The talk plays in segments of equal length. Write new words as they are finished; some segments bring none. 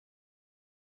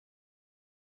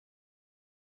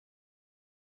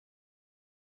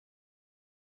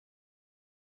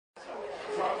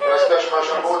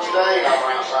We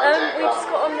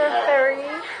just got on the ferry.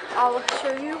 I'll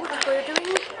show you what we're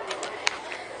doing.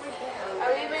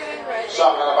 Are we moving right?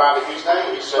 So I'm going to barbecue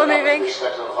today. We're moving.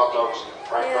 Hot dogs,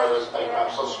 fried burgers, bacon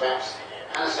wraps, suspects,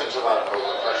 and a sense of alcohol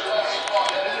refreshments.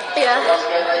 Yeah, we're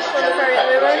on the ferry at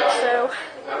the moment, so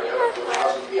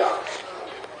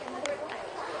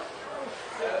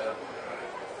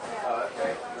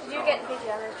Did you get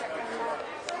PGL Little Canada?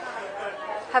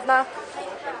 have now.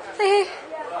 Hey.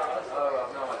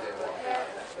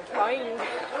 Fine.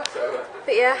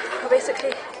 But yeah, we're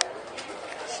basically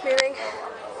just moving.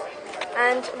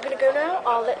 And I'm gonna go now.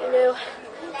 I'll let you know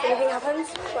if anything happens.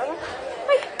 Whatever.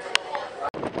 Bye.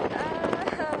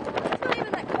 It's not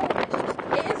even that cold.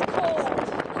 It is cold.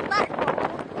 It's that cold.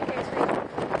 Okay, it's fine.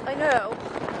 I know.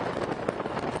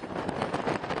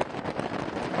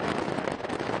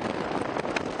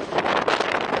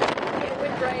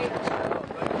 Wind right.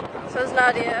 So is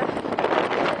Nadia.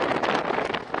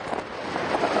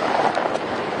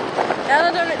 And I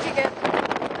don't know what you get.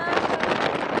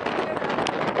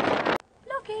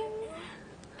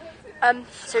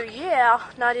 So yeah,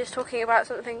 Nadia's talking about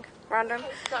something random.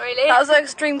 Not really. That was an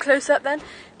extreme close up then.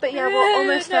 But yeah, we're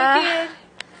almost there.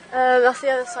 That's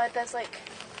the other side, there's like...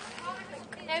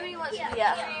 Nobody wants to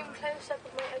Yeah. extreme close up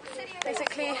of my ugly.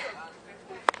 Basically,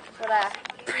 we're there,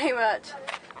 pretty much.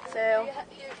 So,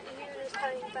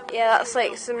 yeah, that's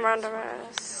like some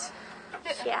randomness.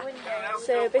 Yeah.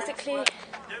 So basically,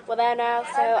 we're there now,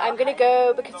 so I'm gonna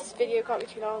go because this video can't be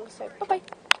too long, so bye-bye.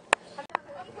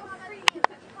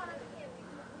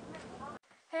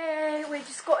 Hey, we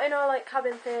just got in our like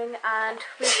cabin thing and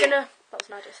we was gonna, that was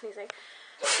Nadia sneezing,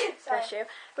 bless you.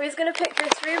 We was gonna pick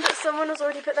this room but someone has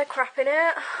already put their crap in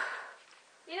it.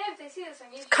 You know, if they see this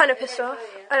on YouTube, Kind of pissed off,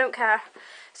 I don't care.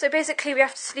 So basically we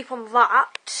have to sleep on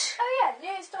that. Oh yeah,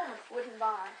 near storm wooden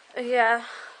bar. Yeah,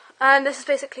 and this is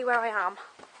basically where I am.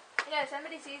 You know, if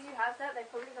somebody sees you have that, they're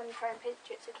probably going to try and pinch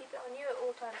it, so keep it on you at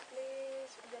all times,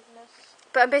 please, for goodness.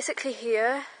 But I'm basically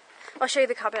here. I'll show you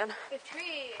the cabin. With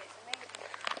trees, amazing.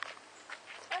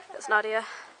 That's Nadia.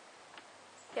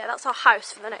 Yeah, that's our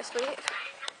house for the next week.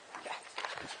 Yeah.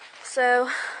 So,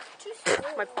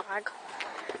 my bag.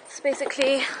 It's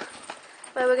basically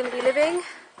where we're going to be living.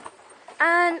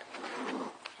 And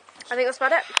I think that's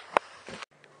about it.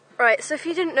 Right, so if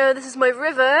you didn't know, this is my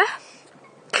river.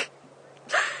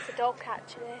 It's a dog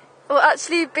actually. Well,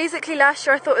 actually, basically last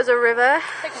year I thought it was a river.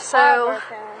 Like a So,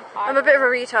 I'm a bit of a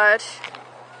retard.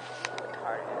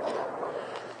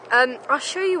 I'll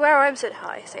show you where I'm. Said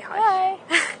hi. Say hi.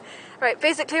 Hi. Right,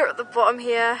 basically we're at the bottom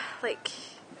here. Like,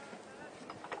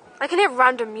 I can hear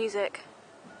random music.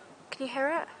 Can you hear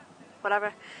it?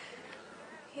 Whatever.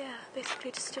 Yeah,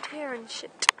 basically just stood here and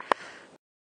shit.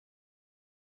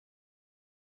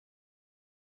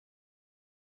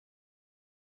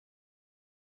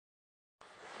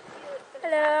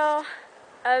 Hello.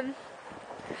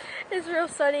 It's real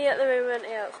sunny at the moment.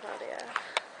 Yeah, it's Nadia.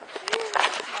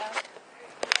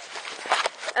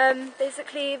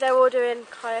 Basically they're all doing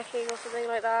kayaking or something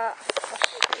like that. I'll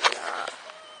show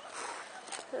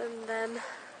you that.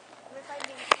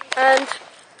 And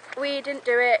we didn't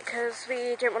do it because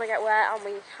we didn't want to get wet and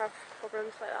we have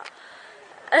problems like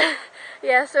that.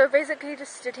 Yeah, so basically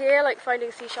just stood here like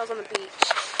finding seashells on the beach.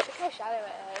 Look how shallow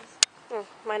it is. Oh,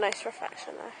 my nice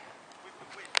reflection there.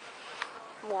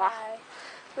 Wow. Hi.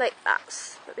 Like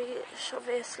that's the beach,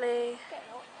 obviously.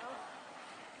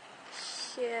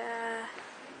 Yeah.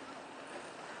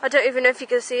 I don't even know if you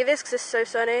can see this because it's so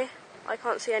sunny. I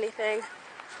can't see anything.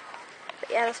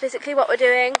 But yeah, that's basically what we're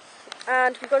doing.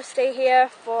 And we've got to stay here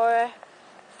for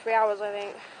 3 hours, I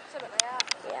think. Something like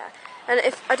that. Yeah. And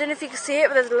if I don't know if you can see it,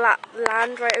 but there's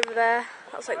land right over there.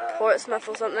 That's like Portsmouth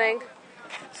or something.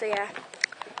 So yeah.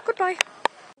 Goodbye.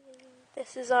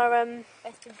 This is our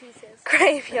Best in pieces.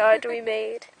 graveyard we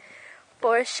made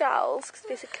for our shells, because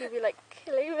basically we like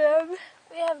killing them.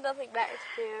 We have nothing better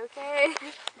to do, okay?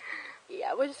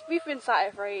 Yeah, we've been sat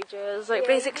here for ages. Like Yeah,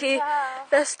 basically, you can tell.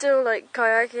 they're still like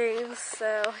kayaking,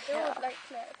 so yeah. Like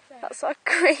clips. That's our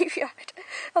graveyard.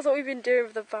 That's what we've been doing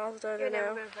with the bastard, I You're don't never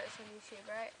know. going to put this on YouTube,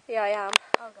 right? Yeah, I am.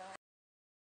 Oh god.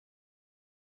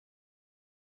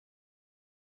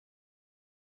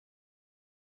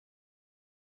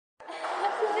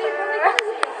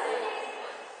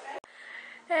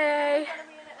 Hey.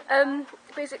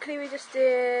 Basically we just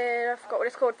did, I forgot what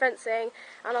it's called, fencing,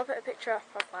 and I'll put a picture up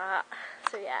of that.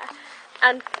 So yeah.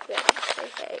 And yeah, say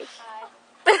hey.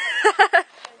 Hi.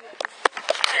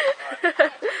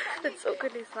 It's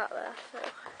awkwardly sat there, so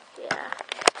yeah.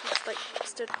 Just like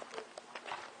stood.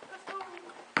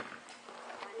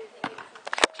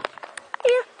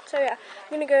 Yeah, so yeah.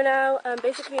 I'm gonna go now.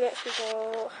 Basically next week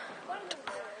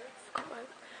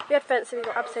We had fencing, we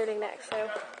got abseiling next, so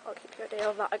I'll keep you updated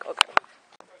on that. I gotta go.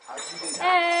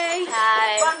 Hey!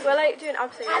 Hi. We're like doing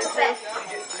abseiling,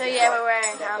 So yeah, we're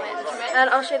wearing helmets. and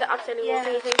I'll show you the abseiling wall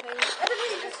thing. Did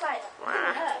you just let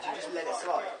it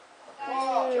slide?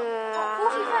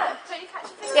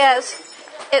 Yeah,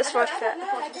 it's for fit.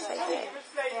 Yeah,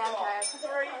 I'm tired.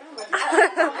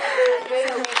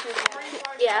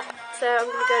 Yeah, so I'm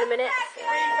gonna go in a minute.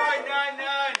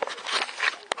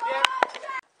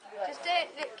 Just don't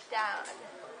look down.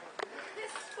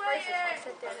 I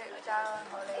said don't look down,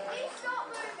 Holly.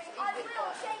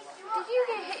 Did you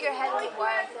get hit your head with a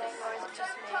wire thing, or is it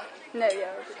just me? No,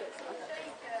 yeah, I'll do it.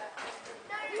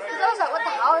 Because I was like, what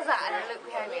the hell is that? And I looked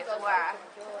behind me, it's a wire.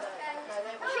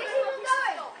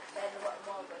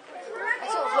 I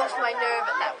sort of lost my nerve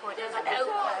at that point. I was like, oh.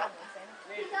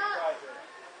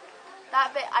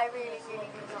 That bit I really,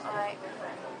 really did not like.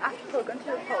 I have to plug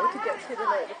onto the pole to get to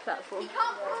the platform.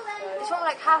 It's from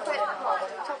like halfway at the top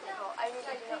of the pole. I really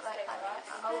do not like that.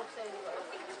 It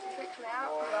freaks me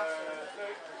out.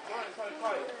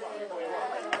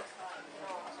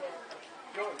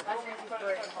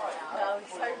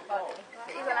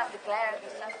 Even have the glare and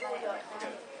stuff like that.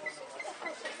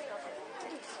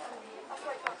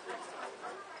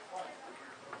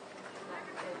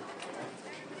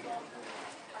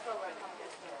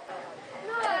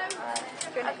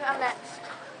 Okay, I'm next.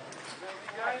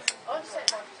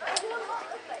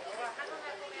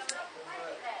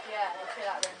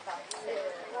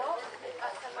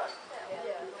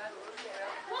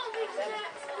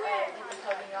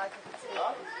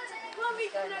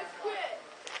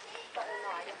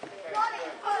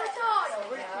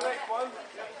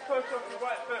 Push off your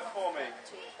right foot for me.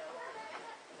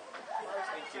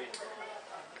 Thank you.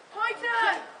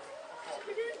 Tighten!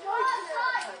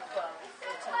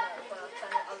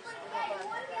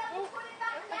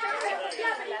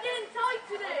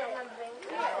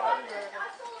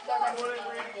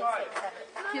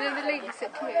 You know the lady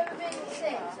sit here?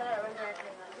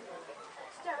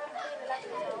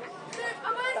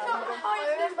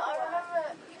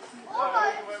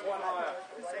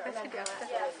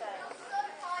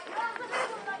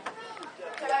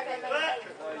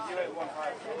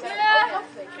 Yeah!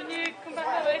 Can you come back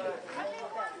that way?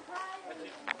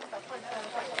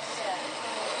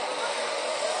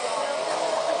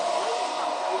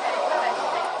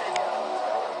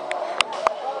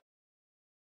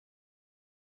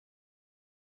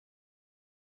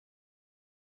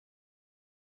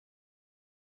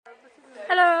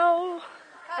 Hello.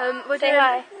 We're Say doing.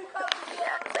 hi.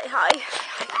 Yeah, say hi.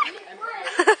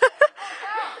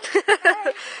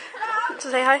 To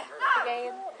say hi.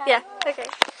 Again. Yeah. Okay.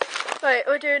 Right,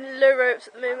 we're doing low ropes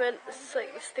at the moment. It's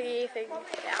like this thingy thing.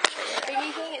 Yeah. Do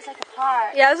you think it's like a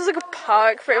park? Yeah, this is like a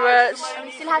park, pretty much. And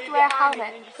you still have to wear a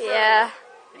helmet. Yeah.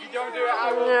 If you don't do it,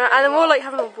 I will. Yeah, and then we're like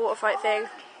having a water fight thing.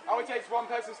 Only takes one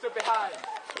person stood behind.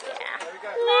 Yeah. There we go.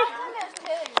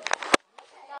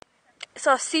 It's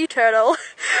our sea turtle.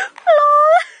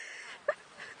 Hello.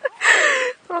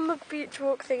 We're on the beach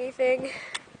walk thingy thing.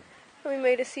 And we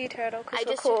made a sea turtle because I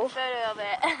we're just cool. took a photo of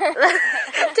it.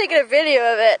 I'm taking a video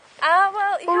of it.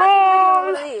 Well, you have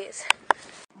to take a video of these.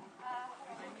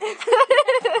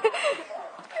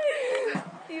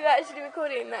 You actually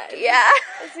recording that? Yeah.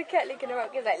 It's a cat looking around,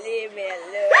 because like, leave me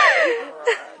alone.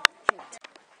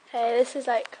 Hey, this is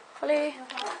like Holly.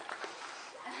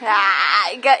 Ah,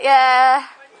 you got ya.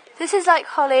 This is like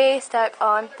Holly stuck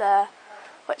on the,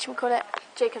 whatchamacallit,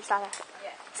 Jacob's ladder.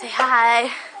 Say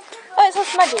hi. Oh, it's all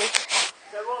smudgy.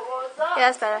 Yeah,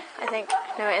 that's better, I think.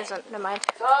 No, it isn't. Never mind.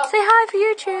 Say hi for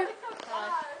YouTube.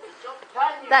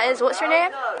 That is, what's your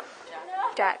name?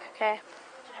 Jack, okay.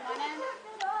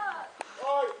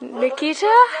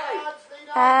 Nikita?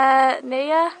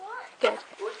 Nia? Good.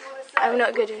 I'm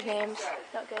not good with names.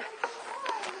 Not good.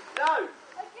 No!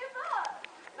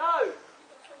 No!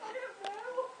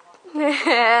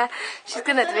 She's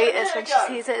gonna delete this when she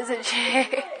sees it, isn't she?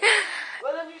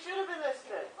 Well, then you should have been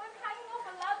listening.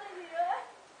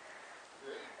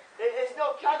 It's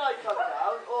not can I come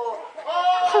down, or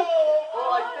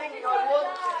I think I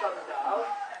want to come down.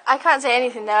 I can't say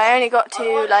anything though. I only got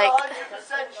to like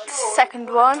 100% sure second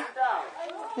one. down.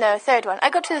 No, third one. I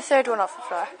got to the third one off the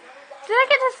floor. Did I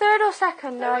get to third or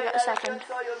second? No, I got to second.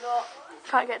 So you're not.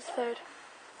 Can't get to third.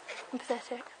 I'm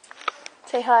pathetic.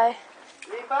 Say hi.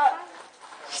 Lean back.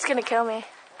 She's gonna kill me.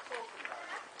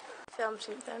 Film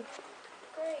something.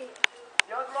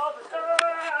 Young Robert.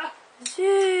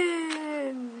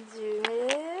 Zoom. Zoom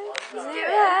in. Zoom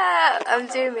out. I'm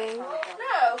zooming.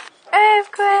 No.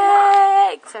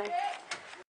 Earthquake. Sorry.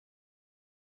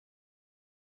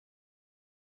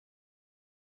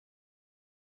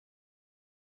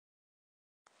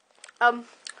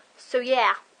 So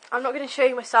yeah, I'm not going to show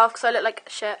you myself because I look like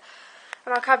shit.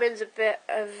 And our cabin's a bit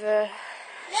of a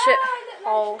shit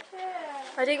hole.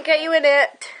 I didn't get you in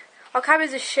it. Our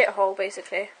cabin's a shithole,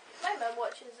 basically. My mum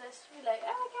watches this. We're like, oh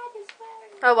my god, he's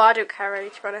swearing. Oh well, I don't care really,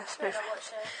 to be honest. No.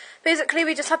 Basically,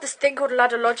 we just have this thing called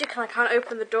ladder logic, and I can't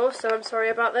open the door, so I'm sorry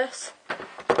about this.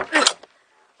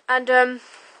 And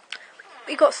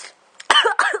we got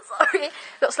sorry,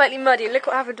 got slightly muddy. Look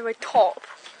what happened to my top.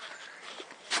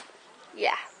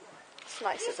 Yeah, it's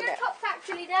nice, isn't Your it? top's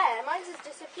actually there. Mine's just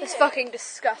disappeared. It's fucking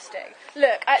disgusting.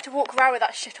 Look, I had to walk around with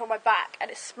that shit on my back,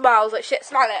 and it smells like shit.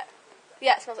 Smell it.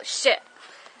 Yeah, it smells like shit.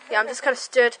 Yeah, I'm just kind of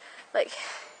stood like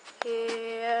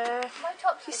here. My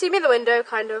top's You see me in the window,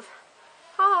 kind of.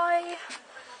 Hi.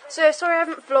 So sorry I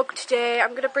haven't vlogged today.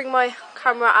 I'm gonna bring my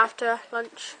camera after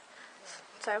lunch.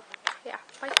 So yeah,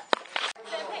 bye.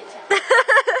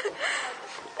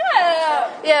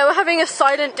 Yeah, we're having a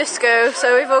silent disco,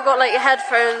 so we've all got like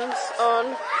headphones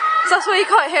on. So that's why you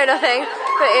can't hear nothing.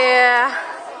 But yeah,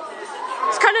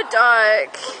 it's kind of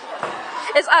dark.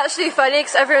 It's actually funny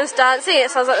because everyone's dancing.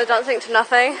 It sounds like they're dancing to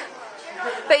nothing.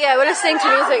 But yeah, we're listening to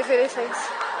music through these things.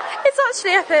 It's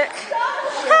actually epic.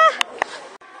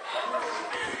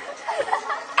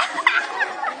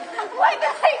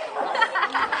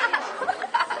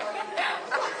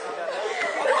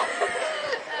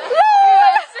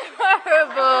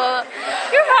 Horrible.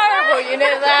 You're horrible, you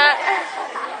know that.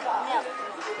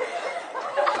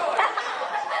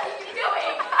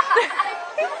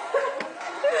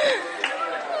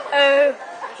 Oh,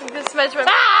 you just smudged my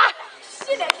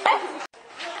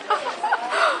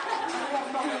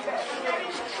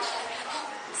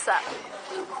What's that?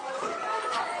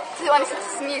 Do you want to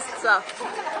listen to music stuff?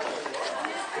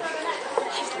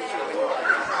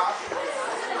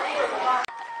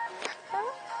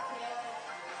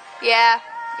 Yeah,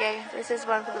 this is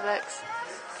one for the books.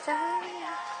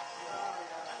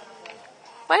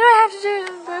 Why do I have to do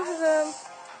both of them?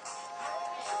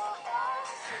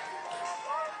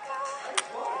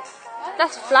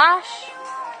 That's Flash.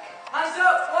 Hands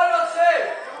up, 1 or 2.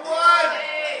 1.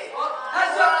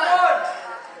 Hands up,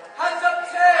 1. Hands up,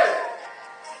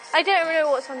 2. I don't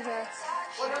know what's on here.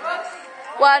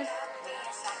 1.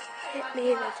 Hit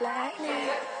me with lightning.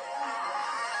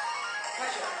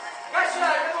 I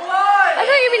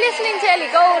thought you'd be listening to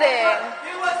Ellie Goulding.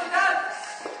 You want to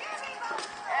dance?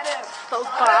 That was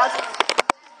bad.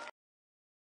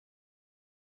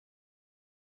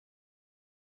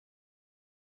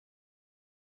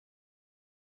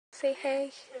 Say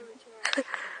hey.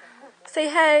 Say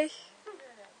hey.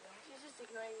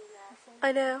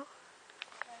 I know.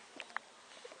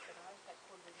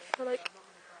 We're like,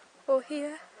 all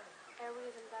here.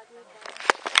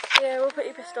 Yeah, we'll put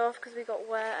you pissed off because we got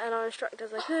wet and our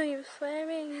instructor's like, oh, you're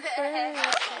swearing, you're swearing.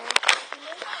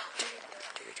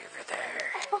 Dude, over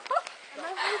there.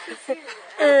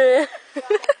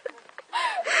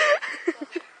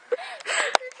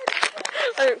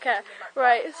 I don't care.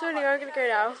 Right, so anyway, I'm going to go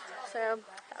now. So,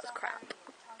 that was crap.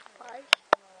 Bye.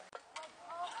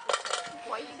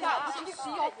 Why you that? Would you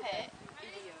stop it,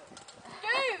 idiot?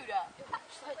 Dude!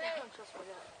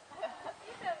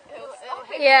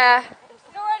 Yeah.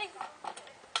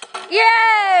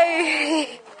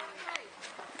 Yay!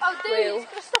 Oh, dude, it's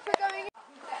gonna stop it going in.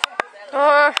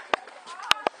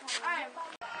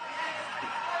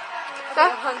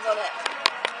 Hands on it.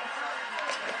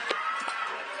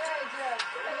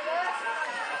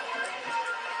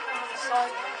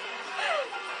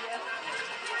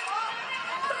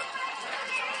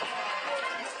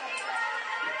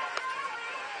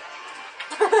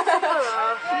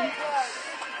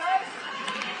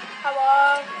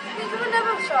 Hello. Can you do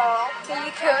another song? Can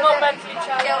you kill Not it? meant to be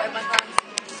challenged. Kill it in my hands.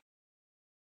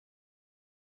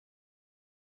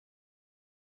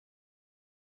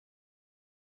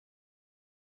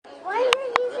 Why are you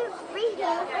using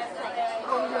freedom?